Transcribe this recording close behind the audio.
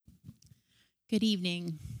Good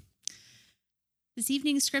evening. This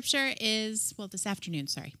afternoon, Scripture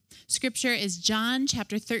is John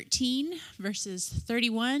chapter 13, verses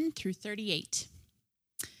 31 through 38.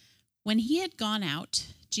 When he had gone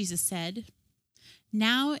out, Jesus said,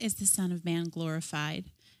 "Now is the Son of Man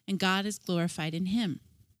glorified, and God is glorified in him.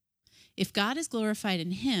 If God is glorified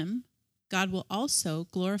in him, God will also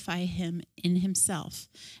glorify him in himself,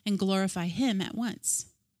 and glorify him at once.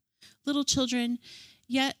 Little children,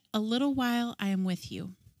 yet a little while I am with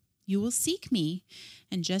you. You will seek me,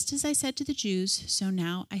 and just as I said to the Jews, so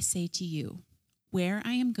now I say to you, where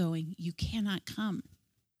I am going, you cannot come.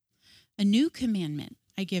 A new commandment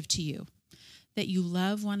I give to you, that you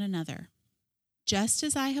love one another. Just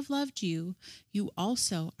as I have loved you, you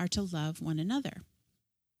also are to love one another.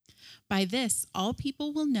 By this, all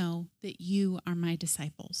people will know that you are my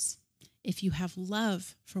disciples, if you have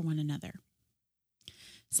love for one another."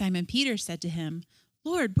 Simon Peter said to him,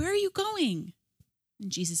 "Lord, where are you going?"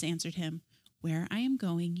 And Jesus answered him, "Where I am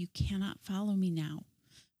going, you cannot follow me now,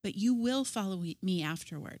 but you will follow me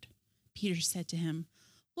afterward." Peter said to him,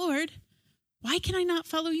 "Lord, why can I not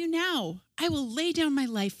follow you now? I will lay down my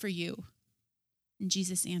life for you." And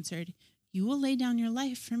Jesus answered, "You will lay down your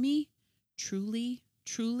life for me? Truly,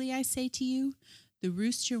 truly, I say to you, the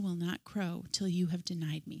rooster will not crow till you have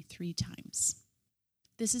denied me 3 times.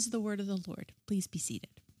 This is the word of the Lord. Please be seated.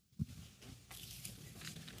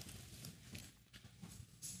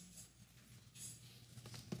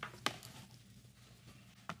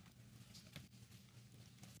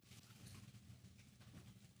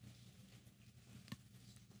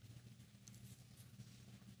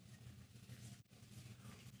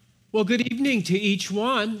 Well, good evening to each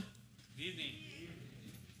one. Good evening.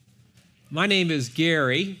 My name is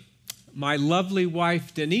Gary. My lovely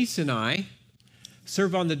wife Denise and I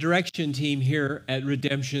serve on the direction team here at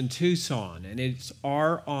Redemption Tucson, and it's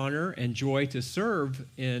our honor and joy to serve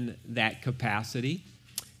in that capacity.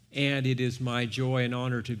 And it is my joy and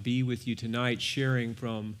honor to be with you tonight sharing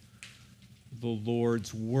from the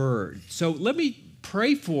Lord's Word. So let me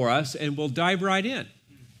pray for us and we'll dive right in.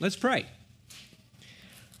 Let's pray.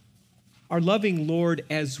 Our loving Lord,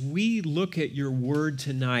 as we look at your word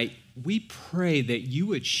tonight, we pray that you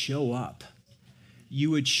would show up.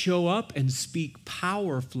 You would show up and speak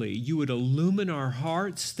powerfully. You would illumine our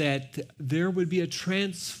hearts, that there would be a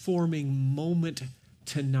transforming moment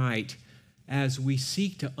tonight as we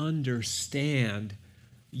seek to understand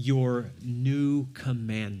your new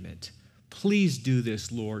commandment. Please do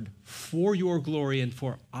this, Lord, for your glory and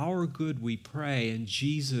for our good, we pray in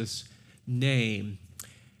Jesus' name.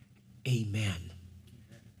 Amen.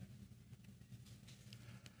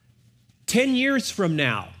 10 years from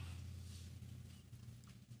now,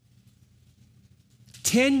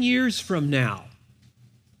 10 years from now,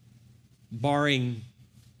 barring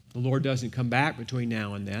the Lord doesn't come back between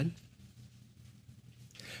now and then,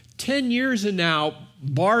 10 years and now,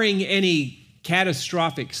 barring any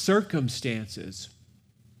catastrophic circumstances,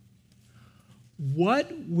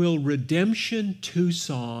 what will Redemption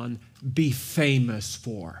Tucson be famous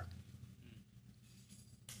for?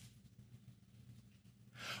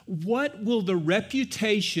 What will the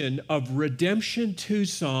reputation of Redemption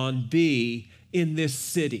Tucson be in this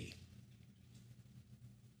city?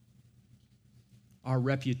 Our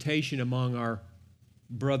reputation among our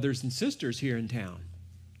brothers and sisters here in town.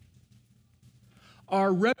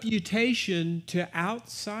 Our reputation to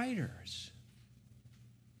outsiders.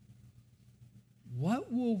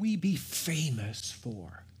 What will we be famous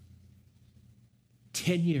for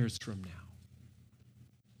 10 years from now?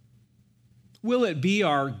 Will it be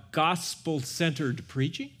our gospel-centered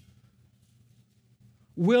preaching?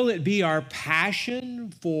 Will it be our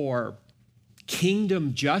passion for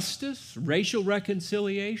kingdom justice, racial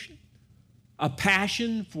reconciliation? A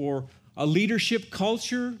passion for a leadership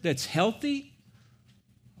culture that's healthy?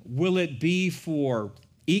 Will it be for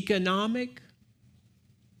economic,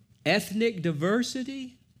 ethnic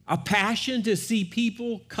diversity? A passion to see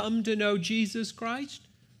people come to know Jesus Christ?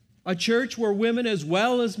 A church where women as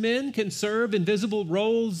well as men can serve in visible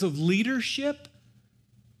roles of leadership?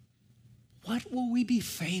 What will we be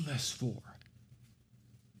famous for?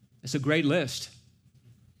 It's a great list.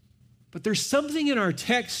 But there's something in our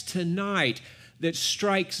text tonight that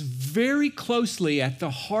strikes very closely at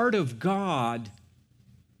the heart of God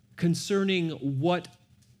concerning what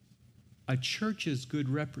a church's good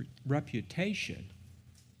reputation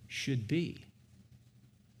should be.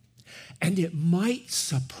 And it might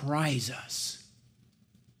surprise us.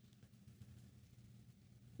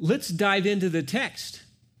 Let's dive into the text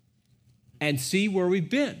and see where we've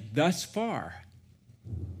been thus far.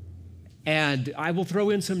 And I will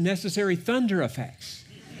throw in some necessary thunder effects.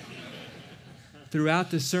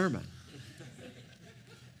 throughout the sermon.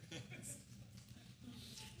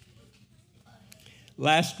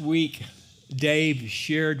 Last week, Dave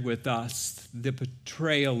shared with us the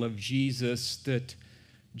betrayal of Jesus that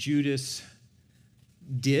Judas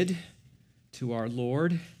did to our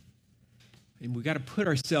Lord. And we got to put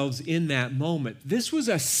ourselves in that moment. This was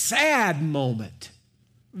a sad moment.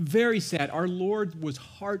 Very sad. Our Lord was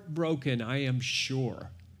heartbroken, I am sure.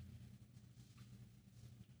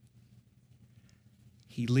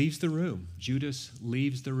 He leaves the room. Judas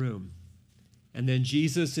leaves the room. And then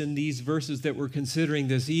Jesus, in these verses that we're considering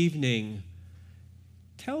this evening,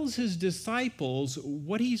 tells his disciples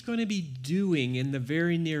what he's going to be doing in the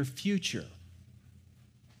very near future.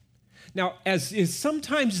 Now, as is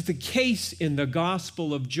sometimes the case in the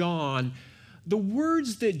Gospel of John, the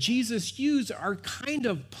words that Jesus used are kind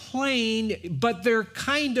of plain, but they're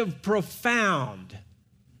kind of profound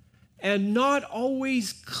and not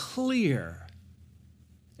always clear.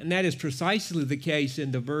 And that is precisely the case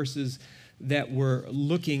in the verses that we're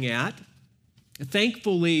looking at.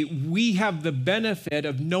 Thankfully, we have the benefit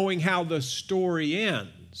of knowing how the story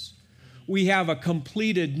ends. We have a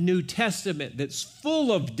completed New Testament that's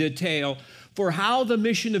full of detail for how the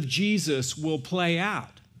mission of Jesus will play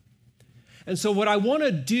out. And so what I want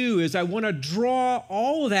to do is I want to draw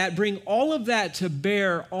all of that, bring all of that to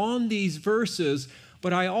bear on these verses,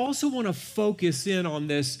 but I also want to focus in on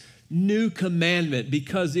this new commandment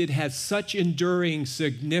because it has such enduring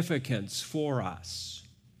significance for us.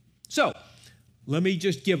 So, let me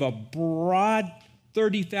just give a broad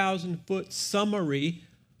 30,000-foot summary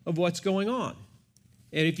of what's going on.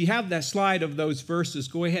 And if you have that slide of those verses,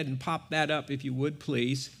 go ahead and pop that up if you would,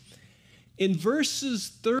 please. In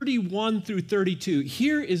verses 31 through 32,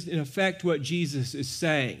 here is in effect what Jesus is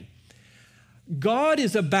saying. God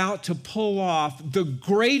is about to pull off the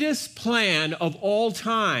greatest plan of all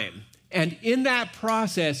time. And in that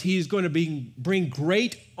process, he's going to bring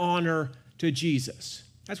great honor to Jesus.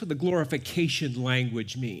 That's what the glorification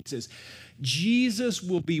language means, is Jesus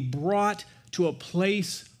will be brought to a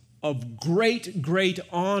place of great, great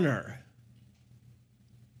honor.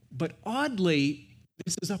 But oddly,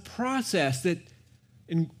 this is a process that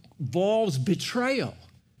involves betrayal.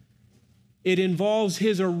 It involves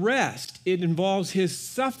his arrest. It involves his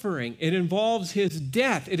suffering. It involves his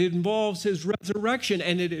death. It involves his resurrection,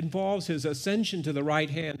 and it involves his ascension to the right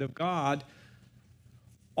hand of God.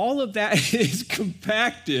 All of that is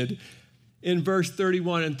compacted in verse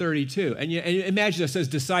 31 and 32. And you imagine us as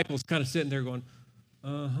disciples kind of sitting there going,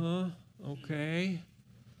 okay.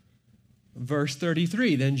 Verse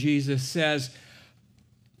 33, then Jesus says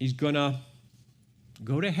he's going to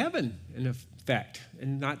go to heaven, in effect,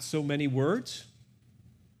 in not so many words.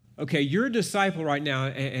 Okay, you're a disciple right now,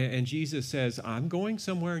 and Jesus says, I'm going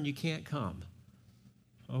somewhere and you can't come.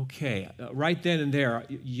 Okay, right then and there,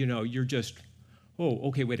 you're just,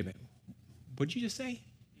 okay, wait a minute. What did you just say?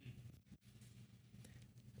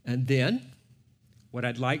 And then, what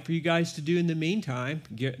I'd like for you guys to do in the meantime,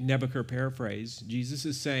 Nebuchadnezzar paraphrase, Jesus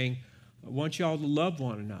is saying, I want y'all to love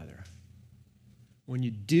one another. When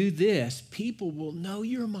you do this, people will know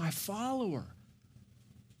you're my follower.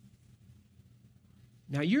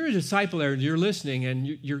 Now, you're a disciple there, you're listening, and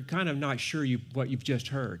you're kind of not sure what you've just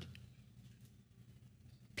heard.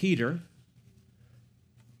 Peter,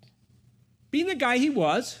 being the guy he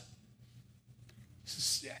was,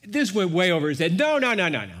 this went way over his head. No.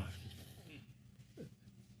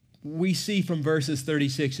 We see from verses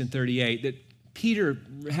 36 and 38 that Peter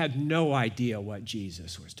had no idea what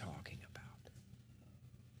Jesus was talking about.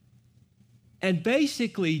 And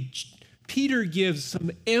basically, Peter gives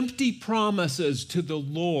some empty promises to the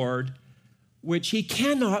Lord which he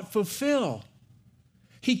cannot fulfill.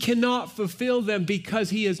 He cannot fulfill them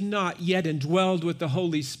because he is not yet indwelled with the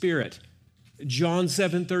Holy Spirit. John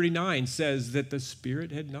 7:39 says that the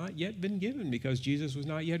Spirit had not yet been given because Jesus was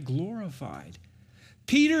not yet glorified.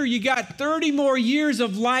 Peter, you got 30 more years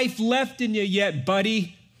of life left in you yet,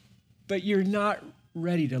 buddy, but you're not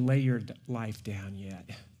ready to lay your life down yet.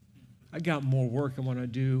 I got more work I want to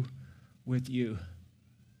do with you.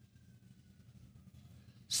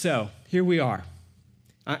 So here we are.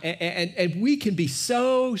 And we can be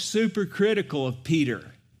so super critical of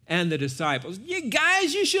Peter and the disciples. You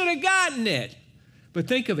guys, you should have gotten it. But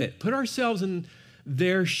think of it. Put ourselves in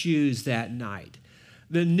their shoes that night.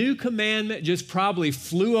 The new commandment just probably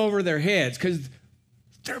flew over their heads because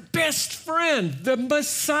their best friend, the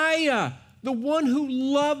Messiah, the one who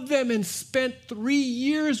loved them and spent 3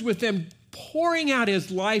 years with them, pouring out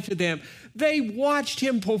his life to them. They watched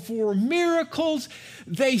him perform miracles.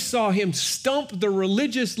 They saw him stump the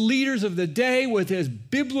religious leaders of the day with his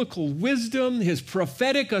biblical wisdom, his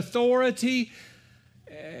prophetic authority.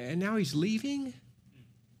 and now he's leaving?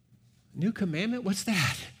 New commandment? What's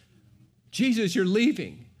that? Jesus, you're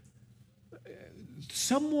leaving.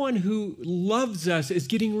 Someone who loves us is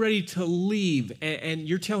getting ready to leave, and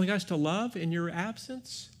you're telling us to love in your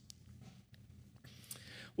absence?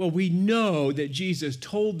 Well, we know that Jesus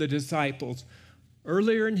told the disciples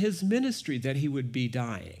earlier in his ministry that he would be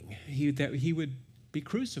dying, that he would be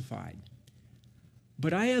crucified.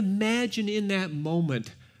 But I imagine in that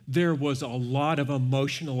moment, there was a lot of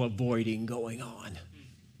emotional avoiding going on.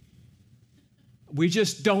 We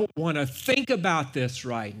just don't want to think about this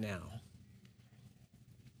right now.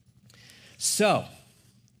 So,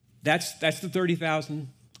 that's the 30,000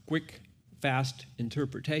 quick, fast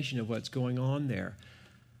interpretation of what's going on there.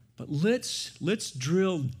 But let's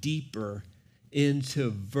drill deeper into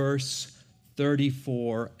verse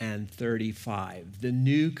 34 and 35, the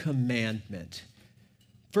new commandment.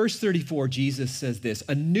 Verse 34, Jesus says this,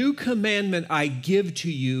 "A new commandment I give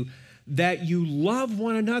to you, that you love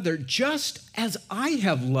one another just as I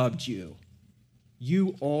have loved you.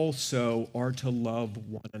 You also are to love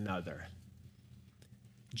one another."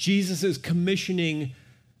 Jesus is commissioning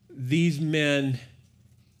these men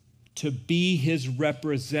to be his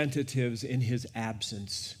representatives in his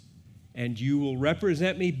absence. And you will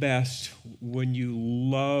represent me best when you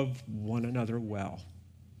love one another well.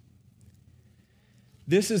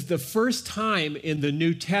 This is the first time in the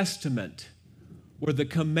New Testament where the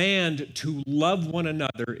command to love one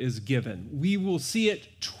another is given. We will see it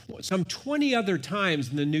some 20 other times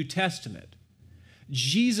in the New Testament.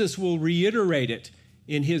 Jesus will reiterate it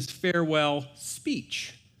in his farewell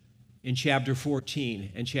speech in chapter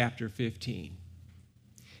 14 and chapter 15.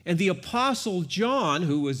 And the Apostle John,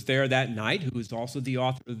 who was there that night, who is also the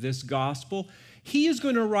author of this gospel, he is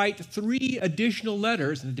going to write 3 additional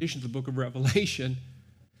letters, in addition to the book of Revelation.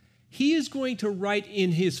 He is going to write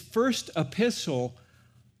in his first epistle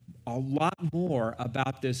a lot more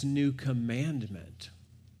about this new commandment.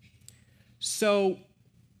 So,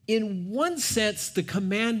 in one sense, the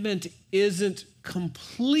commandment isn't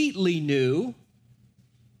completely new,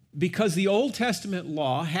 because the Old Testament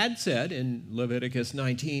law had said in Leviticus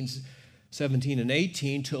 19, 17, and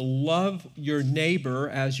 18 to love your neighbor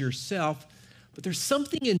as yourself. But there's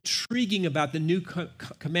something intriguing about the new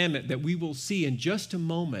commandment that we will see in just a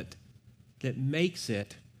moment that makes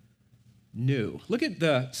it new. Look at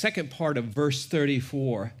the second part of verse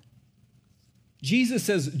 34. Jesus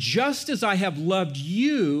says, "Just as I have loved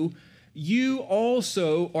you, you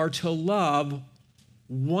also are to love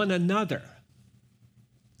one another."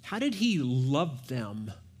 How did he love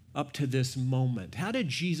them up to this moment? How did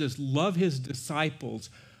Jesus love his disciples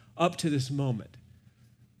up to this moment?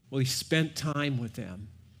 Well, he spent time with them.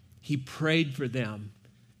 He prayed for them.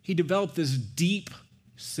 He developed this deep,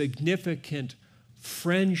 significant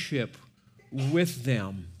friendship with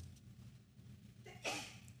them.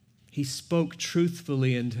 He spoke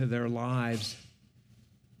truthfully into their lives.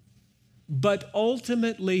 But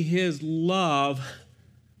ultimately, his love,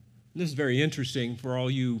 this is very interesting for all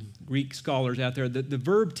you Greek scholars out there. The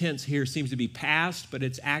verb tense here seems to be past, but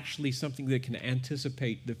it's actually something that can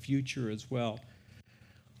anticipate the future as well.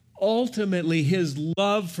 Ultimately, his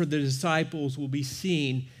love for the disciples will be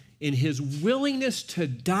seen in his willingness to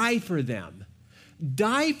die for them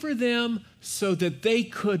so that they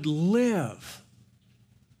could live.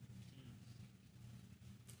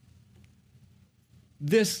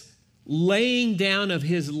 This laying down of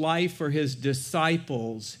his life for his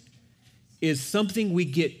disciples is something we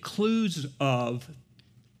get clues of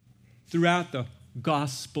throughout the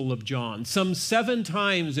Gospel of John. Some 7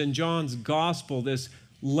 times in John's Gospel, this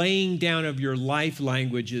laying down of your life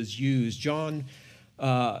language is used. John,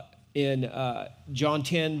 in John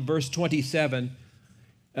 10, verse 27,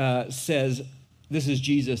 says, this is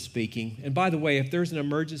Jesus speaking. And by the way, if there's an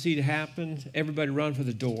emergency to happen, everybody run for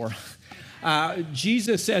the door.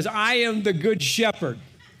 Jesus says, "I am the good shepherd."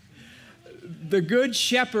 The good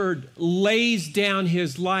shepherd lays down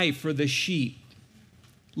his life for the sheep.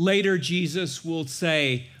 Later, Jesus will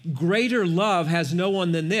say, "Greater love has no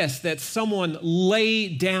one than this, that someone lay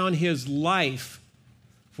down his life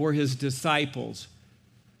for his disciples."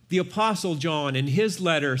 The Apostle John, in his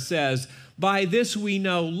letter, says, "By this we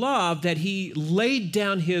know love, that he laid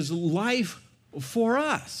down his life for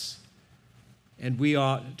us." And we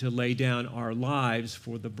ought to lay down our lives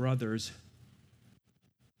for the brothers.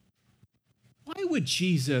 Why would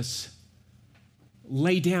Jesus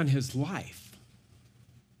lay down his life?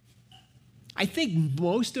 I think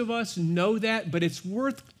most of us know that, but it's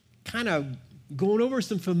worth kind of going over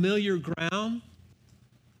some familiar ground.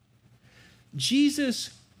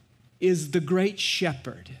 Jesus is the great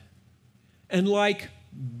shepherd. And like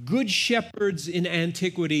good shepherds in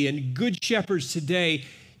antiquity and good shepherds today,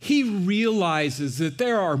 he realizes that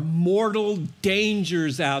there are mortal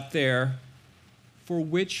dangers out there for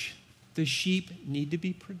which the sheep need to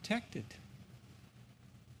be protected.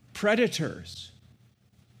 Predators,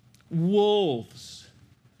 wolves,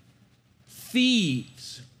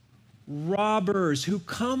 thieves, robbers who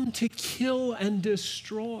come to kill and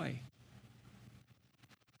destroy.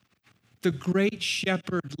 The great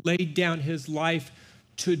shepherd laid down his life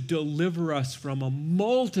to deliver us from a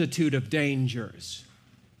multitude of dangers.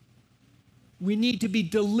 We need to be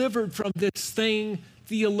delivered from this thing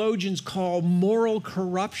theologians call moral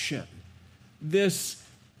corruption, this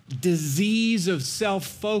disease of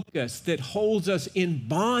self-focus that holds us in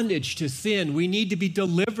bondage to sin. We need to be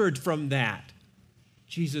delivered from that.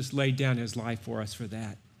 Jesus laid down his life for us for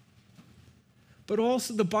that. But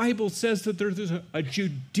also the Bible says that there's a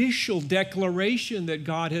judicial declaration that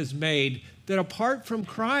God has made that apart from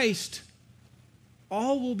Christ,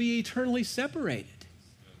 all will be eternally separated.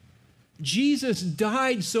 Jesus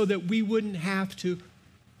died so that we wouldn't have to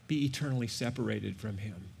be eternally separated from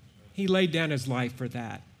him. He laid down his life for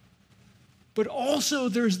that. But also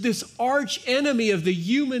there's this arch enemy of the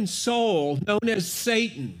human soul known as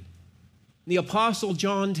Satan. The Apostle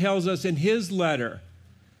John tells us in his letter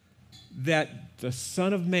that the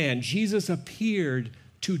Son of Man, Jesus, appeared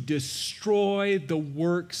to destroy the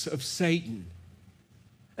works of Satan.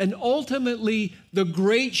 And ultimately, the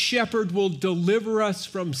great shepherd will deliver us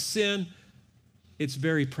from sin, its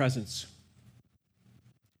very presence.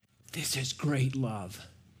 This is great love.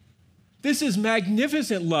 This is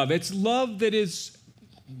magnificent love. It's love that is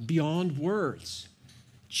beyond words.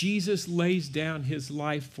 Jesus lays down his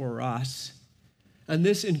life for us. And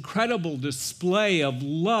this incredible display of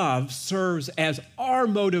love serves as our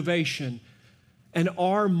motivation and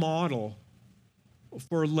our model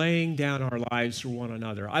for laying down our lives for one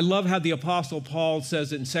another. I love how the Apostle Paul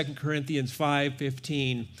says in 2 Corinthians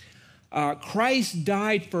 5:15, Christ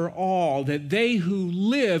died for all, that they who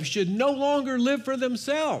live should no longer live for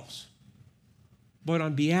themselves, but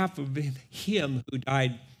on behalf of him who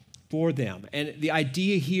died for them. And the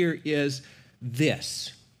idea here is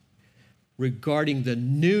this, regarding the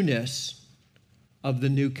newness of the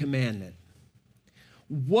new commandment.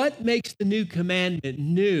 What makes the new commandment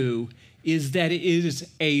new is that it is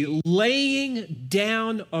a laying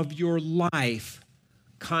down of your life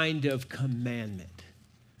kind of commandment.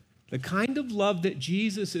 The kind of love that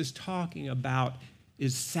Jesus is talking about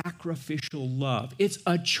is sacrificial love. It's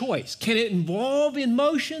a choice. Can it involve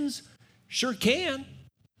emotions? Sure can.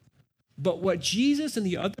 But what Jesus and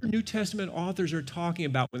the other New Testament authors are talking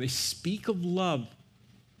about when they speak of love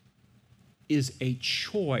is a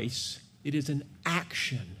choice. It is an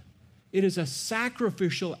action. It is a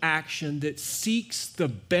sacrificial action that seeks the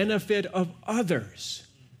benefit of others.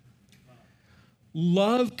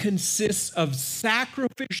 Love consists of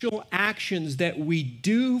sacrificial actions that we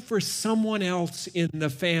do for someone else in the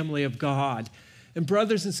family of God. And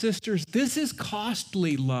brothers and sisters, this is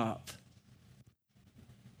costly love.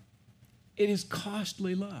 It is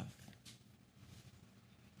costly love.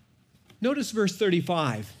 Notice verse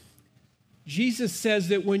 35. Jesus says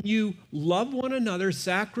that when you love one another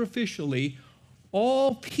sacrificially,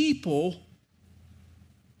 all people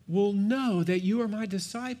will know that you are my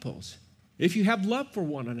disciples if you have love for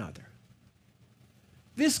one another.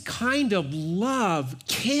 This kind of love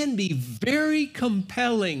can be very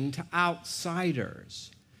compelling to outsiders.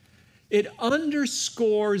 It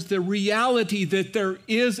underscores the reality that there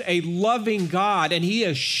is a loving God and he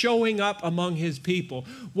is showing up among his people.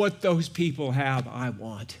 What those people have, I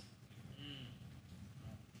want.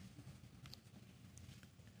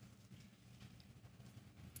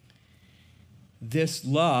 This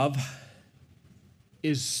love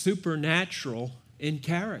is supernatural in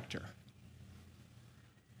character.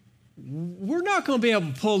 We're not going to be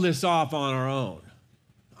able to pull this off on our own.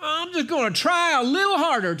 I'm just going to try a little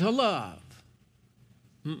harder to love.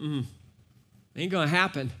 Ain't going to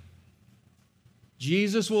happen.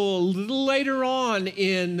 Jesus will a little later on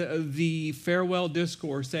in the farewell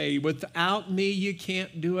discourse say, without me you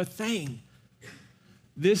can't do a thing.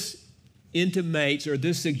 This intimates or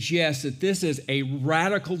this suggests that this is a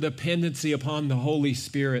radical dependency upon the Holy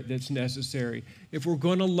Spirit that's necessary. If we're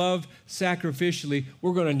going to love sacrificially,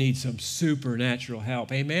 we're going to need some supernatural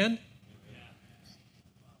help. Amen?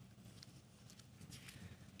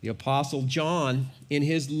 The Apostle John, in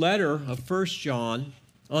his letter of 1 John,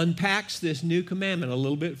 unpacks this new commandment a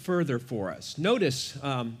little bit further for us. Notice,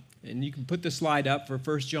 and you can put the slide up for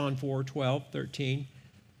 1 John 4:12, 13.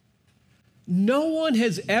 No one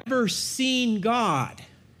has ever seen God.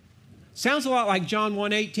 Sounds a lot like John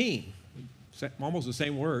 1:18. almost the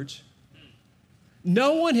same words.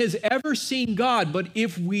 No one has ever seen God, but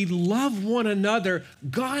if we love one another,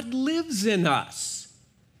 God lives in us.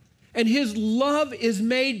 And his love is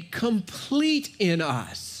made complete in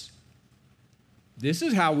us. This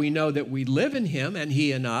is how we know that we live in him and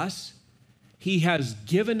he in us. He has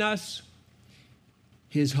given us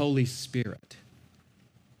his Holy Spirit.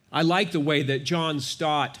 I like the way that John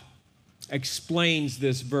Stott explains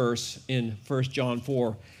this verse in 1 John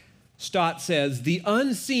 4. Stott says, the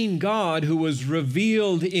unseen God who was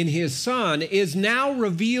revealed in his Son is now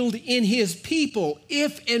revealed in his people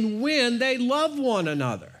if and when they love one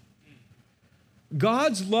another.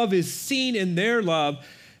 God's love is seen in their love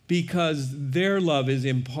because their love is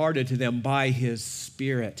imparted to them by his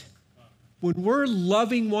Spirit. When we're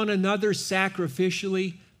loving one another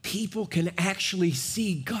sacrificially, people can actually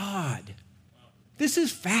see God. This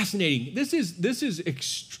is fascinating. This is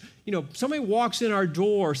somebody walks in our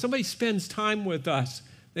door, somebody spends time with us.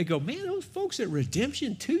 They go, man, those folks at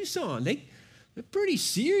Redemption Tucson, they're pretty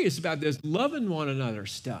serious about this loving one another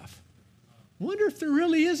stuff. Wonder if there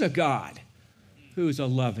really is a God who's a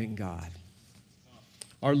loving God.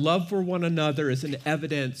 Our love for one another is an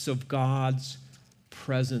evidence of God's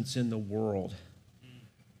presence in the world.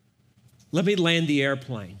 Let me land the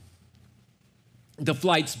airplane. The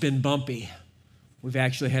flight's been bumpy. We've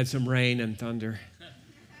actually had some rain and thunder.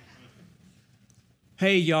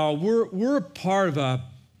 Hey, y'all, we're a part of a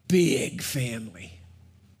big family.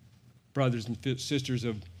 Brothers and sisters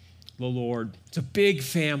of the Lord. It's a big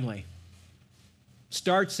family.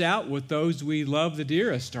 Starts out with those we love the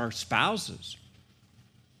dearest, our spouses,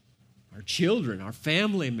 our children, our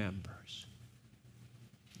family members.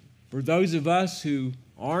 For those of us who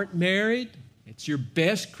aren't married, it's your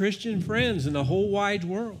best Christian friends in the whole wide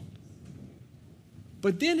world.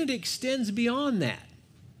 But then it extends beyond that.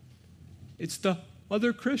 It's the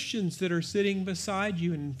other Christians that are sitting beside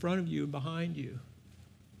you and in front of you and behind you.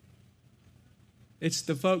 It's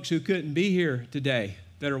the folks who couldn't be here today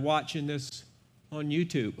that are watching this on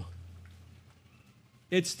YouTube.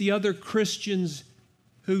 It's the other Christians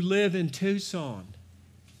who live in Tucson,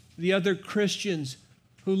 the other Christians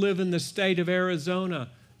who live in the state of Arizona,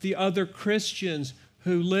 the other Christians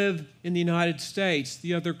who live in the United States,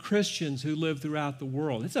 the other Christians who live throughout the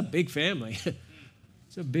world. It's a big family.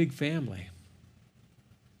 It's a big family.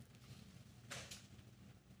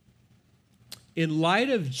 In light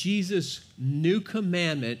of Jesus' new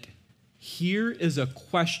commandment, here is a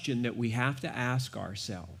question that we have to ask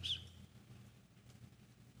ourselves.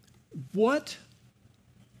 What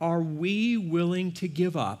are we willing to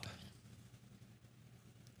give up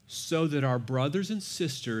so that our brothers and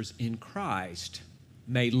sisters in Christ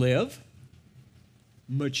may live,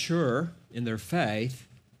 mature in their faith,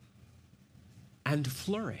 and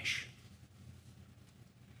flourish?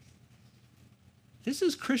 This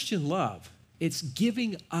is Christian love. It's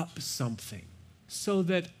giving up something so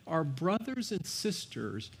that our brothers and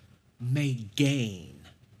sisters may gain.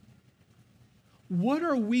 What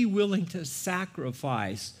are we willing to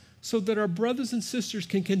sacrifice so that our brothers and sisters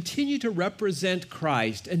can continue to represent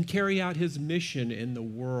Christ and carry out his mission in the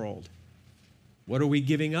world? What are we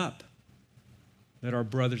giving up that our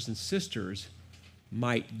brothers and sisters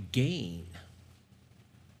might gain?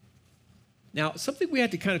 Now, something we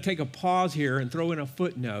had to kind of take a pause here and throw in a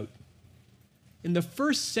footnote. In the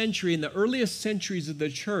first century, in the earliest centuries of the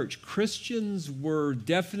church, Christians were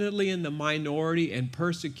definitely in the minority and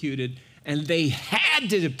persecuted, and they had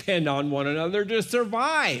to depend on one another to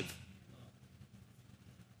survive.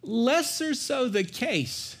 Lesser so the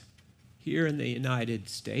case here in the United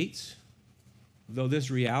States, though this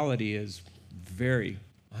reality is very,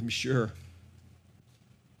 I'm sure,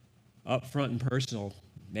 upfront and personal.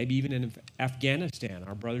 Maybe even in Afghanistan,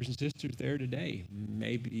 our brothers and sisters there today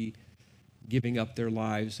may be giving up their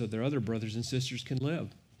lives so their other brothers and sisters can live.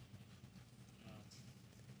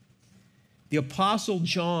 The Apostle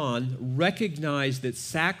John recognized that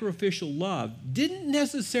sacrificial love didn't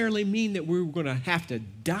necessarily mean that we were going to have to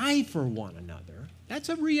die for one another. That's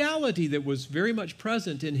a reality that was very much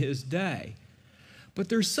present in his day. But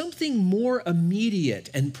there's something more immediate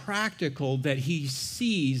and practical that he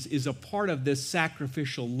sees is a part of this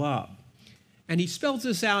sacrificial love. And he spells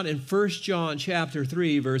this out in 1 John chapter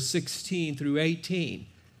 3, verse 16 through 18.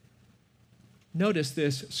 Notice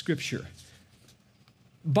this scripture.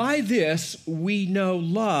 By this we know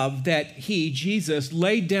love, that he, Jesus,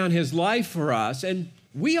 laid down his life for us, and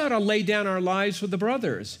we ought to lay down our lives for the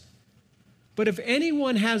brothers. But if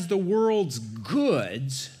anyone has the world's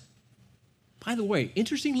goods, by the way,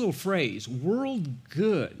 interesting little phrase, world's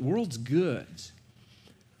goods.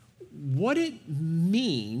 What it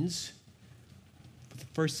means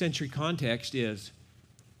first century context is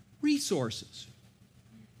resources,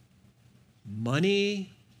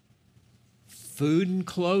 money, food and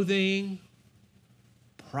clothing,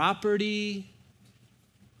 property,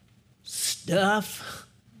 stuff.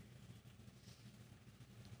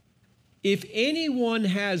 If anyone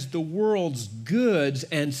has the world's goods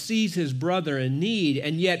and sees his brother in need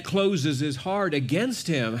and yet closes his heart against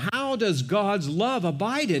him, how does God's love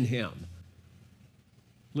abide in him?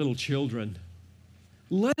 Little children,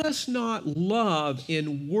 let us not love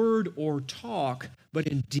in word or talk, but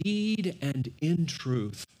in deed and in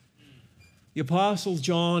truth. The Apostle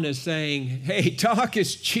John is saying, hey, talk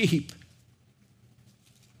is cheap.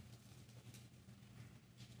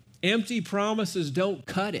 Empty promises don't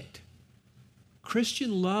cut it.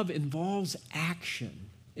 Christian love involves action.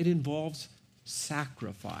 It involves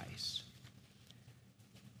sacrifice.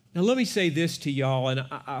 Now let me say this to y'all, and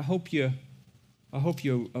I hope you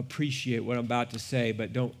appreciate what I'm about to say,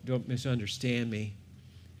 but don't misunderstand me.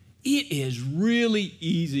 It is really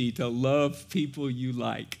easy to love people you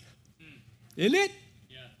like. Isn't it?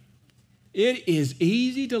 Yeah. It is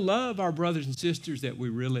easy to love our brothers and sisters that we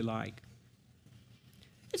really like.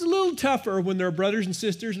 It's a little tougher when there are brothers and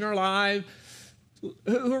sisters in our life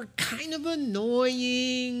who are kind of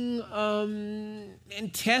annoying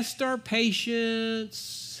and test our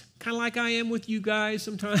patience, kind of like I am with you guys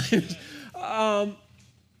sometimes. It's a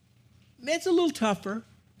little tougher.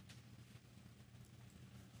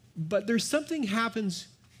 But there's something happens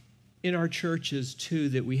in our churches, too,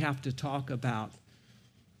 that we have to talk about.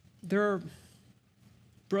 There are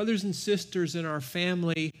brothers and sisters in our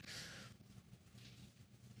family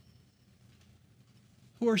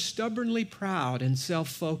who are stubbornly proud and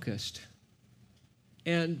self-focused.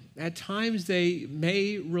 And at times they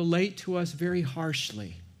may relate to us very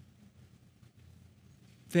harshly.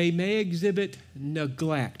 They may exhibit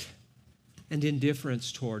neglect and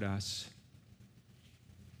indifference toward us.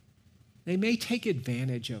 They may take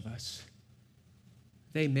advantage of us.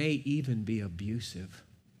 They may even be abusive.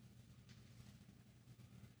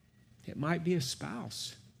 It might be a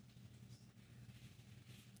spouse.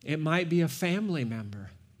 It might be a family member.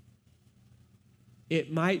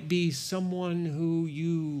 It might be someone who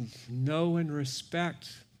you know and respect.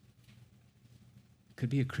 Could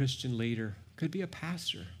be a Christian leader. Could be a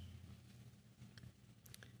pastor.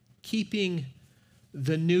 Keeping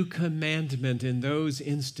the new commandment in those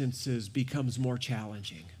instances becomes more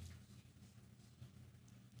challenging.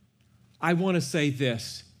 I want to say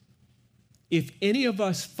this. If any of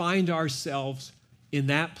us find ourselves in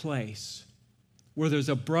that place where there's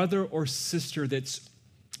a brother or sister that's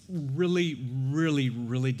really, really,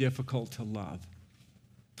 really difficult to love,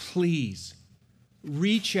 please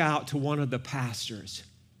reach out to one of the pastors.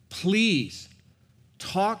 Please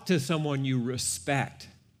talk to someone you respect.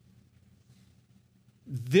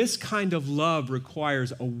 This kind of love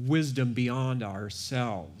requires a wisdom beyond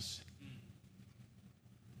ourselves.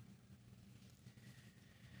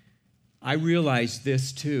 I realize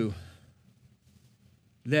this too,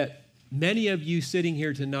 that many of you sitting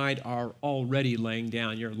here tonight are already laying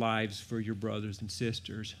down your lives for your brothers and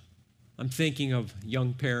sisters. I'm thinking of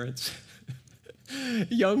young parents.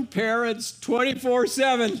 Young parents,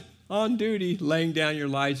 24/7 on duty, laying down your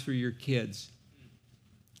lives for your kids.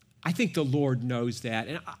 I think the Lord knows that.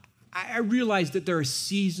 And I realize that there are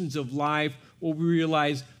seasons of life where we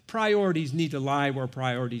realize priorities need to lie where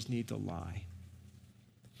priorities need to lie.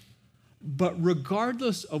 But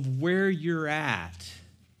regardless of where you're at,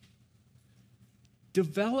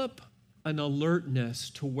 develop an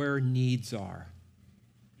alertness to where needs are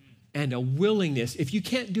and a willingness. If you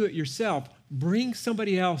can't do it yourself, bring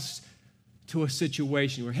somebody else to a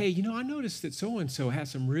situation where, hey, I noticed that so-and-so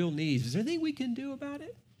has some real needs. Is there anything we can do about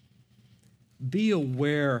it? Be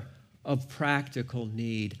aware of practical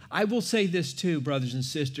need. I will say this too, brothers and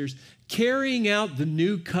sisters. Carrying out the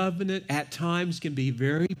new covenant at times can be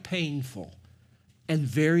very painful and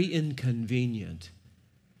very inconvenient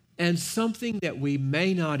and something that we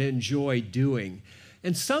may not enjoy doing.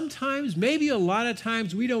 And sometimes, maybe a lot of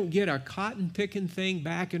times, we don't get our cotton-picking thing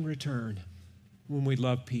back in return when we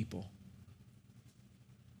love people.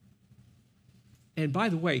 And by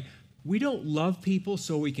the way, we don't love people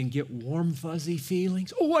so we can get warm, fuzzy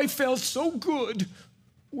feelings. Oh, I felt so good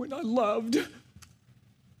when I loved.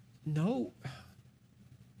 No,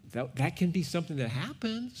 that can be something that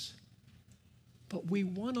happens. But we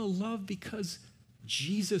want to love because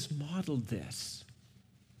Jesus modeled this.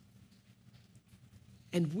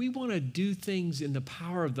 And we want to do things in the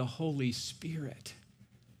power of the Holy Spirit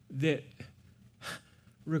that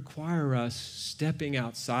require us stepping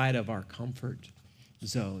outside of our comfort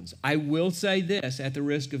zones. I will say this at the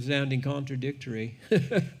risk of sounding contradictory.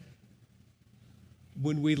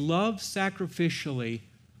 When we love sacrificially,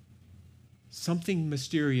 something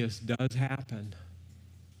mysterious does happen.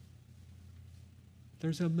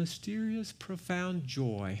 There's a mysterious, profound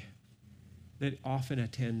joy that often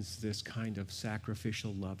attends this kind of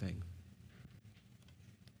sacrificial loving.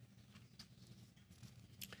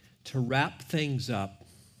 To wrap things up,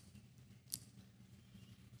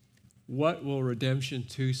 what will Redemption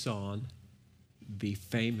Tucson be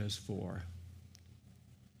famous for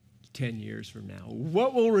 10 years from now?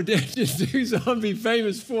 What will Redemption Tucson be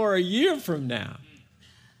famous for a year from now?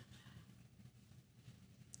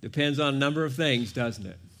 Depends on a number of things, doesn't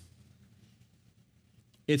it?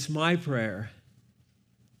 It's my prayer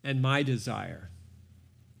and my desire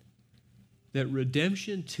that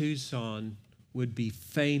Redemption Tucson would be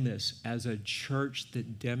famous as a church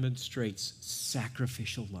that demonstrates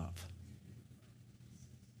sacrificial love.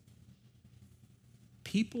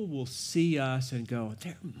 People will see us and go,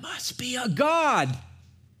 there must be a God.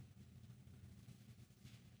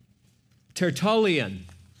 Tertullian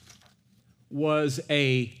was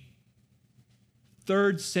a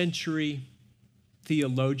 3rd century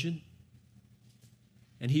theologian,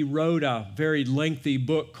 and he wrote a very lengthy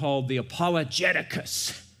book called the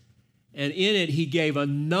Apologeticus. And in it, he gave a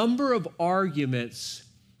number of arguments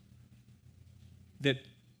that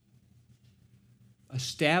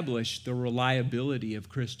established the reliability of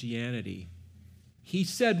Christianity. He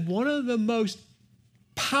said one of the most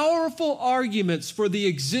powerful arguments for the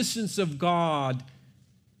existence of God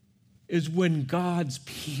is when God's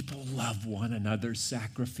people love one another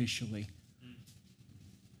sacrificially.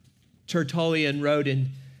 Tertullian wrote in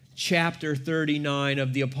chapter 39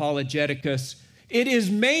 of the Apologeticus, "It is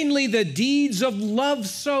mainly the deeds of love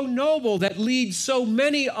so noble that lead so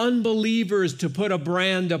many unbelievers to put a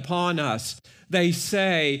brand upon us. They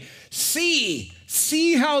say, see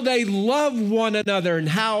how they love one another and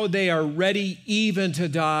how they are ready even to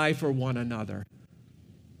die for one another."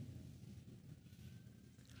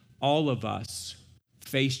 All of us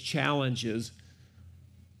face challenges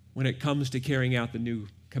when it comes to carrying out the new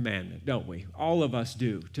commandment, don't we? All of us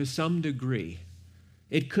do, to some degree.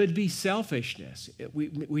 It could be selfishness.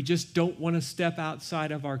 We just don't want to step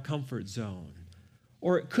outside of our comfort zone.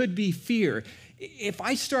 Or it could be fear. If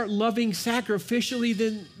I start loving sacrificially,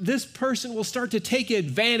 then this person will start to take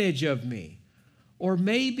advantage of me. Or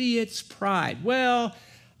maybe it's pride. Well,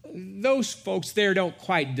 those folks there don't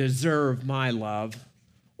quite deserve my love.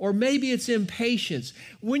 Or maybe it's impatience.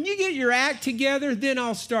 When you get your act together, then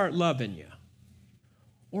I'll start loving you.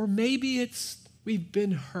 Or maybe it's we've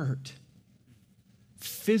been hurt,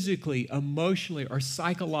 physically, emotionally, or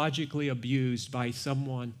psychologically abused by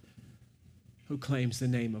someone who claims the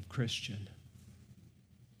name of Christian.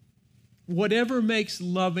 Whatever makes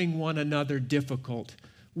loving one another difficult,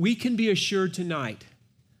 we can be assured tonight,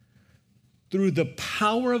 through the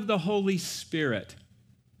power of the Holy Spirit,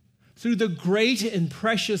 through the great and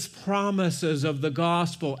precious promises of the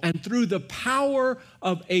gospel, and through the power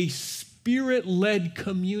of a Spirit-led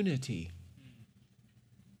community,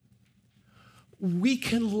 we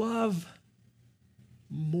can love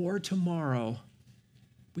more tomorrow.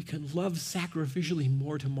 We can love sacrificially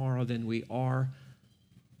more tomorrow than we are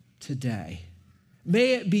today.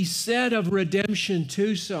 May it be said of Redemption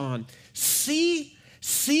Tucson, see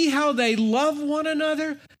how they love one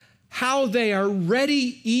another, how they are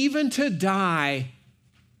ready even to die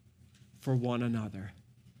for one another.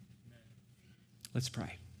 Let's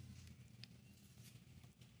pray.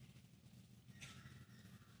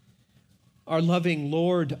 Our loving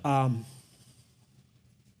Lord,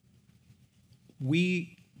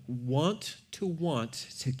 we want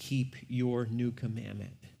to keep your new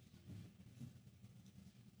commandment.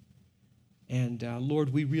 And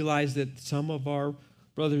Lord, we realize that some of our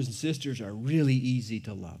brothers and sisters are really easy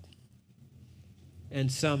to love,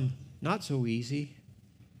 and some not so easy,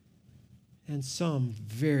 and some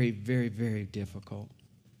very, very, very difficult.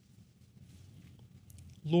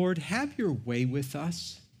 Lord, have your way with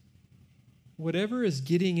us. Whatever is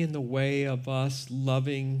getting in the way of us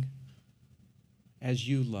loving as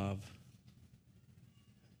you love,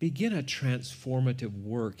 begin a transformative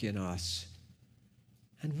work in us.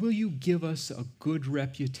 And will you give us a good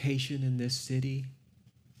reputation in this city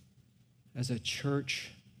as a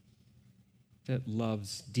church that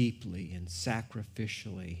loves deeply and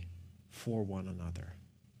sacrificially for one another?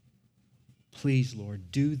 Please,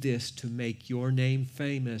 Lord, do this to make your name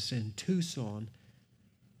famous in Tucson.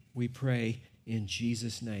 We pray in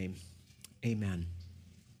Jesus' name. Amen.